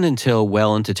 It wasn't until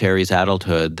well into Terry's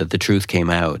adulthood that the truth came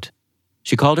out.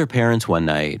 She called her parents one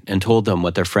night and told them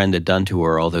what their friend had done to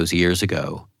her all those years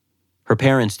ago. Her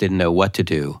parents didn't know what to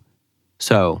do,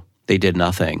 so they did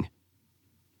nothing.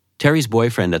 Terry's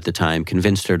boyfriend at the time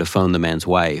convinced her to phone the man's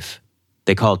wife.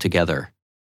 They called together.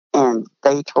 And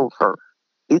they told her,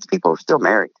 these people are still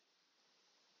married.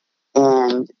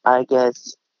 And I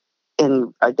guess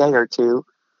in a day or two,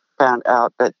 found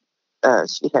out that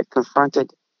she had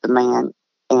confronted the man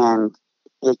and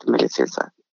he had committed suicide.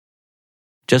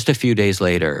 Just a few days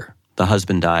later, the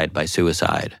husband died by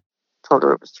suicide. Told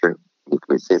her it was true. He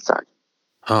committed suicide.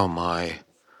 Oh, my.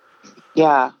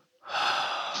 Yeah.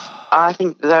 I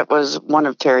think that was one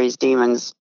of Terry's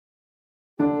demons.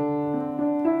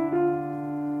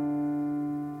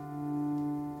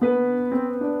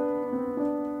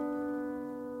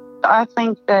 I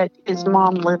think that his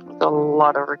mom lived with a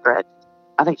lot of regrets.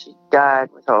 I think she died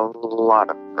with a lot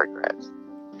of regrets.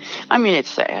 I mean, it's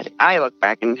sad. I look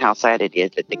back and how sad it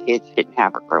is that the kids didn't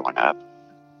have her growing up.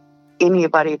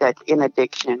 Anybody that's in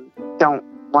addiction don't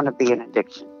want to be in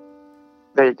addiction.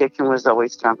 But addiction was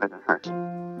always stronger than hers.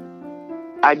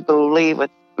 I believe with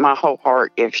my whole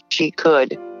heart, if she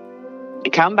could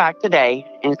come back today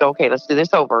and go, okay, let's do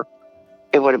this over,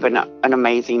 it would have been an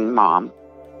amazing mom.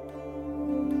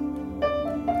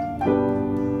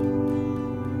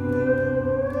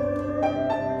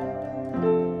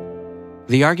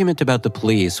 The argument about the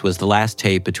police was the last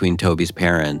tape between Toby's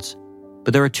parents.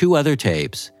 But there are two other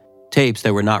tapes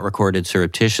that were not recorded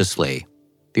surreptitiously.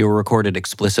 They were recorded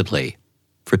explicitly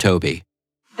for Toby.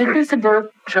 This is the birth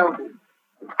of Toby.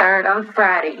 Started on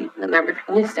Friday, November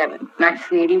 27,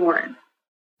 1981.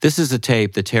 This is a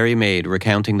tape that Terry made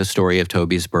recounting the story of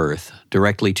Toby's birth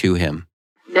directly to him.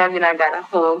 Doug and I got to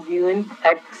hug you and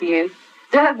text you.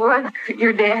 Doug was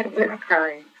your dad was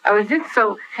crying. I was just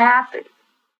so happy.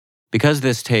 Because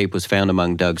this tape was found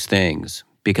among Doug's things,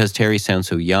 because Terry sounds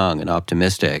so young and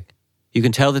optimistic, you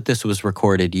can tell that this was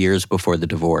recorded years before the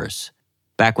divorce,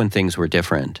 back when things were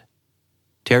different.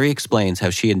 Terry explains how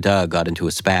she and Doug got into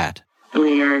a spat.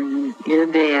 And your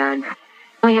dad,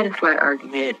 we had a slight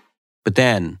argument. But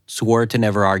then swore to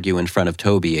never argue in front of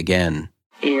Toby again.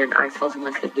 And I told him,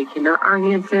 I said, we cannot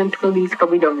argue in front of Toby because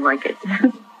we don't like it.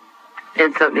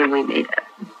 And so then we made up.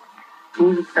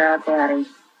 He's a proud daddy.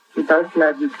 We both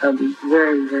love you, Toby.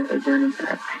 Very, very, very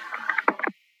much.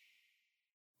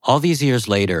 All these years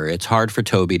later, it's hard for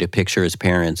Toby to picture his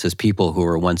parents as people who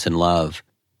were once in love,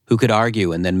 who could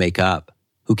argue and then make up,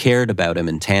 who cared about him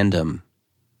in tandem.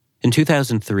 In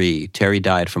 2003, Terry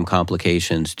died from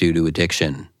complications due to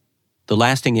addiction. The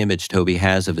lasting image Toby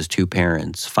has of his two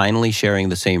parents, finally sharing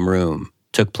the same room,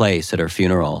 took place at her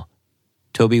funeral.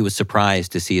 Toby was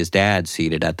surprised to see his dad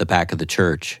seated at the back of the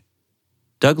church.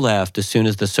 Doug left as soon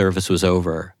as the service was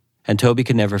over, and Toby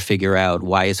could never figure out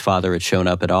why his father had shown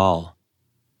up at all.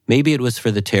 Maybe it was for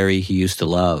the Terry he used to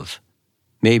love.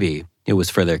 Maybe it was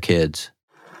for their kids.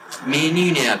 Me and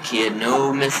you now, kid.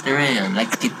 No messing around.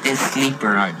 Let's get this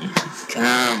sleeper on you.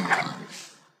 Come on.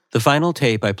 The final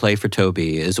tape I play for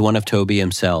Toby is one of Toby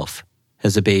himself,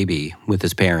 as a baby with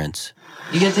his parents.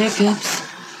 You got the hiccups?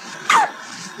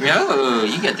 No,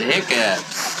 you got the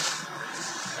hiccups.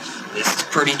 It's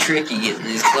pretty tricky getting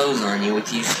these clothes on you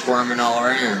with you squirming all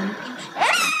around.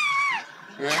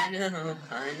 I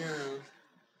know.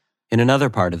 In another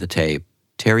part of the tape,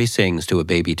 Terry sings to a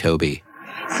baby Toby.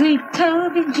 Sweet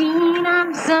Toby Jean,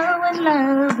 I'm so in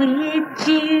love with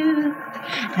you.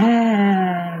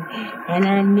 And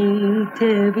I need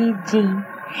Toby Jean.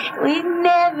 We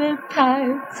never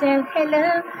part, so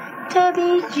hello,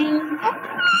 Toby Jean.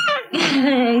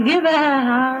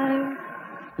 Goodbye.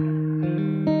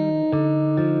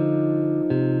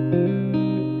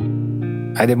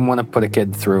 I didn't want to put a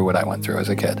kid through what I went through as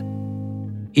a kid.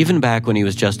 Even back when he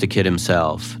was just a kid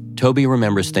himself, Toby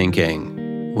remembers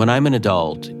thinking, when I'm an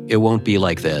adult, it won't be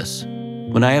like this.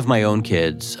 When I have my own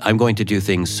kids, I'm going to do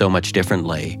things so much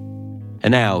differently.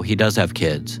 And now he does have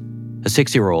kids, a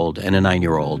 6-year-old and a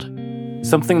 9-year-old.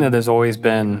 Something that has always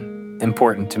been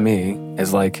important to me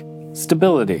is like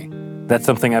stability. That's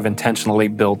something I've intentionally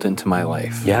built into my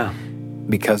life. Yeah.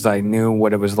 Because I knew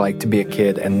what it was like to be a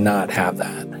kid and not have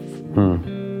that.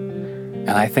 And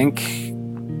I think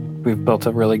we've built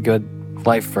a really good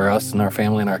life for us and our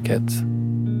family and our kids.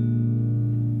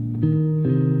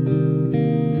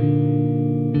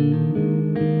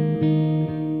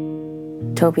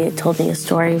 Toby had told me a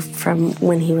story from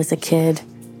when he was a kid.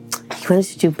 He wanted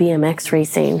to do BMX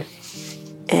racing.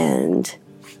 And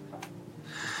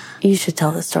you should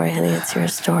tell the story, honey. It's your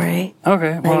story.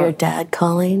 Okay. About your dad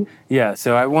calling. Yeah,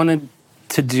 so I wanted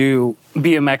to do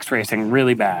BMX racing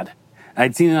really bad.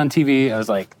 I'd seen it on TV. I was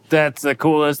like, that's the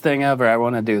coolest thing ever. I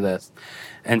want to do this.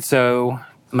 And so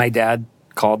my dad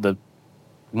called the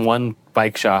one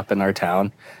bike shop in our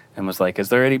town and was like, is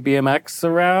there any BMX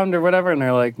around or whatever? And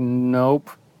they're like, nope.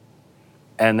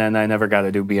 And then I never got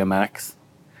to do BMX.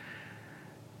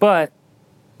 But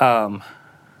our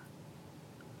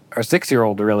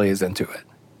 6-year-old really is into it.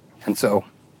 And so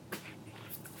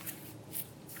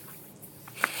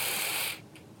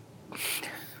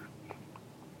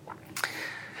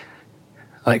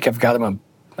like I've got him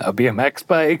a BMX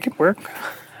bike at work.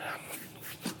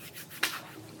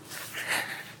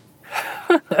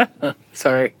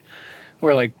 Sorry.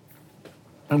 We're like,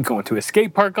 I'm going to a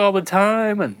skate park all the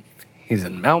time, and he's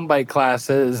in mountain bike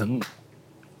classes, and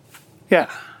yeah,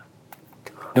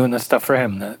 doing this stuff for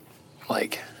him that,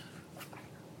 like,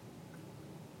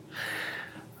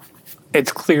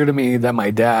 it's clear to me that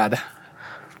my dad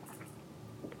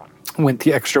went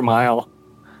the extra mile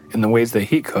in the ways that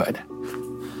he could.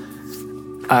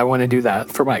 I want to do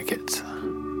that for my kids.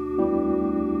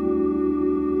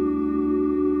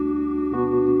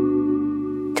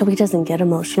 Toby doesn't get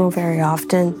emotional very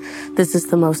often. This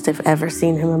is the most I've ever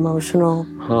seen him emotional.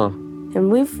 Huh.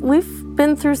 And we've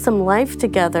been through some life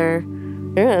together.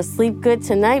 You're gonna sleep good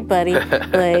tonight, buddy.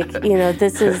 Like, you know,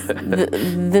 this is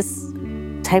this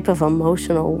type of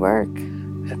emotional work.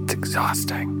 It's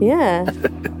exhausting. Yeah.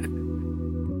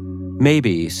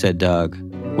 Maybe, said Doug,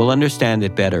 we'll understand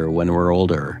it better when we're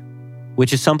older,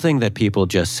 which is something that people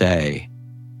just say.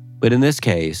 But in this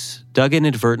case, Doug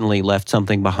inadvertently left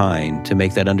something behind to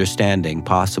make that understanding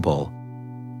possible.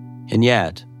 And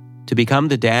yet, to become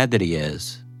the dad that he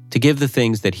is, to give the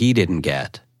things that he didn't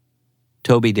get,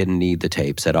 Toby didn't need the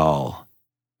tapes at all.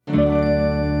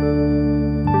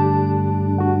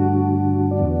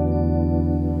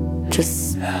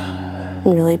 Just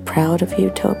really proud of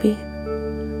you, Toby.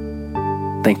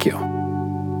 Thank you.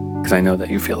 Because I know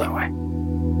that you feel that way.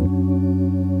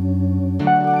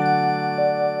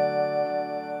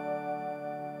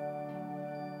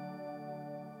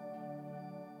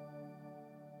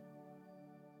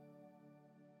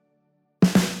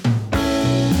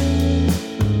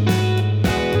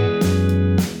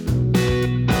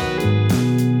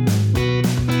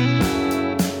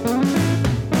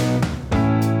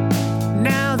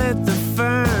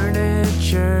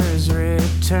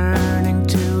 Returning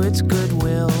to its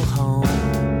Goodwill home.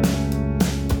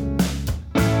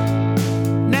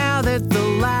 Now that the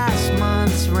last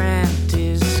month's rent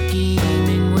is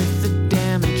scheming with the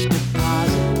damage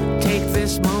deposit, take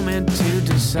this moment to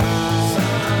decide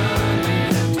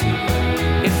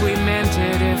if we meant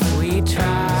it, if we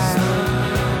tried,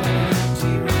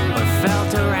 or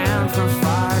felt around for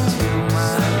far too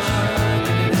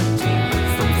much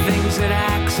from things that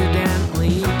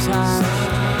accidentally touched.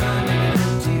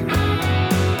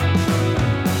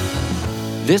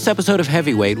 This episode of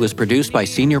Heavyweight was produced by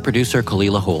senior producer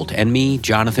Kalila Holt and me,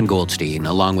 Jonathan Goldstein,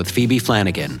 along with Phoebe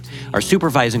Flanagan. Our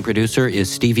supervising producer is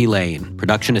Stevie Lane.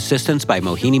 Production assistance by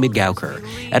Mohini Midgaukar.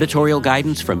 Editorial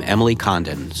guidance from Emily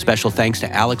Condon. Special thanks to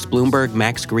Alex Bloomberg,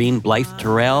 Max Green, Blythe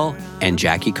Terrell, and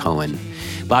Jackie Cohen.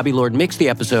 Bobby Lord mixed the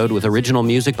episode with original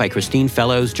music by Christine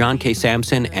Fellows, John K.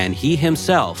 Sampson, and he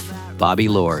himself, Bobby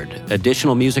Lord.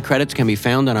 Additional music credits can be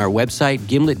found on our website,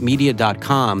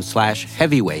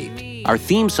 gimletmedia.com/heavyweight. Our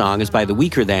theme song is by the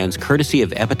Weaker Thans, courtesy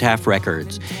of Epitaph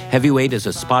Records. Heavyweight is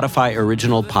a Spotify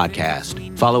original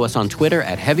podcast. Follow us on Twitter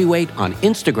at Heavyweight, on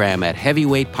Instagram at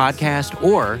Heavyweight Podcast,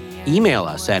 or email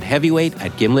us at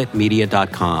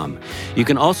heavyweight@gimletmedia.com. You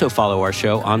can also follow our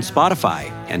show on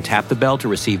Spotify and tap the bell to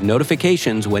receive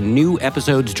notifications when new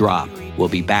episodes drop. We'll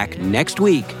be back next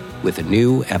week with a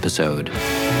new episode.